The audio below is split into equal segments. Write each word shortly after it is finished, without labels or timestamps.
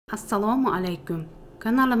Assalomu alaykum.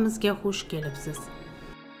 Kanalimizga xush kelibsiz.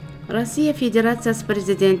 Rossiya Federatsiyasi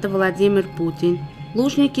prezidenti Vladimir Putin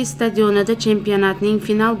Lujniki stadionida chempionatning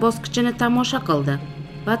final bosqichini tomosha qildi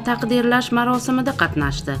va taqdirlash marosimida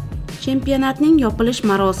qatnashdi. Chempionatning yopilish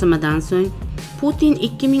marosimidan so'ng Putin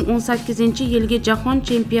 2018-yilgi Jahon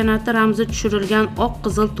chempionati ramzi tushirilgan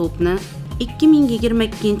oq-qizil to'pni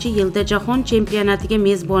 2022-yilda Jahon chempionatiga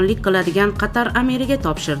mezbonlik qiladigan Qatar amiriga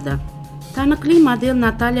topshirdi. Taniqli model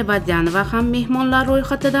Natalya Vadyanova ham mehmonlar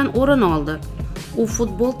ro'yxatidan o'rin oldi. U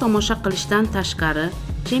futbol tomosha qilishdan tashqari,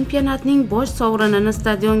 chempionatning bosh sovrinini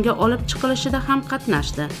stadionga olib chiqilishida ham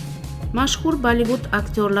qatnashdi. Mashhur Bollivud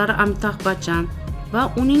aktyorlari Amitabh Bachchan va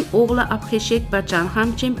uning o'g'li Abhishek Bachchan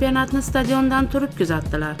ham chempionatni stadiondan turib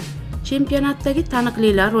kuzatdilar. Chempionatdagi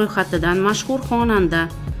taniqlilar ro'yxatidan mashhur xonanda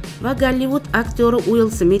va Gollivud aktyori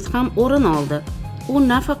Will Smith ham o'rin oldi. U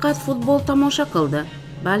nafaqat futbol tomosha qildi,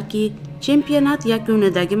 balki chempionat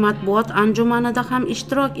yakunidagi matbuot anjumanida ham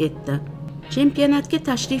ishtirok etdi. Chempionatga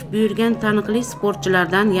tashrif buyurgan taniqli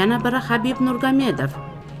sportchilardan yana biri Habib Nurmagomedov.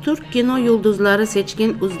 Turk kino yulduzlari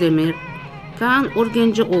Sechkin Uzdemir, Kaan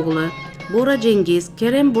Urgenchi o'g'li, Bora Cengiz,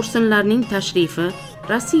 Kerem Bursinlarning tashrifi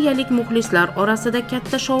rossiyalik muxlislar orasida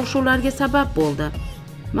katta shov-shuvlarga sabab bo'ldi.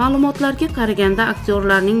 Ma'lumotlarga qaraganda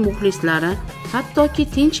aktyorlarning muxlislari hattoki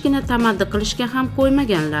tinchgina tamaddi qilishga ham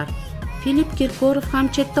qo'ymaganlar. Filip Kirkorov ham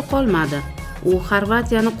chetda qolmadi. U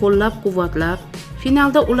Xorvatiyani qo'llab-quvvatlab,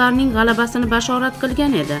 finalda ularning g'alabasini bashorat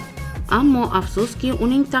qilgan edi. Ammo afsuski,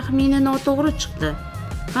 uning taxmini noto'g'ri chiqdi.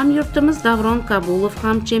 Hamyurtimiz Davron Kabulov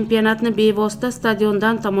ham chempionatni bevosita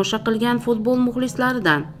stadiondan tomosha qilgan futbol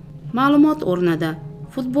muxlislaridan. Ma'lumot o'rnida,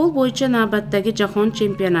 futbol bo'yicha navbatdagi Jahon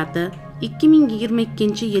chempionati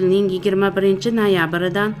 2022-yilning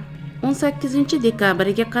 21-noyabridan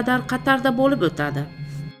 18-dekabriga qadar Qatarda bo'lib o'tadi.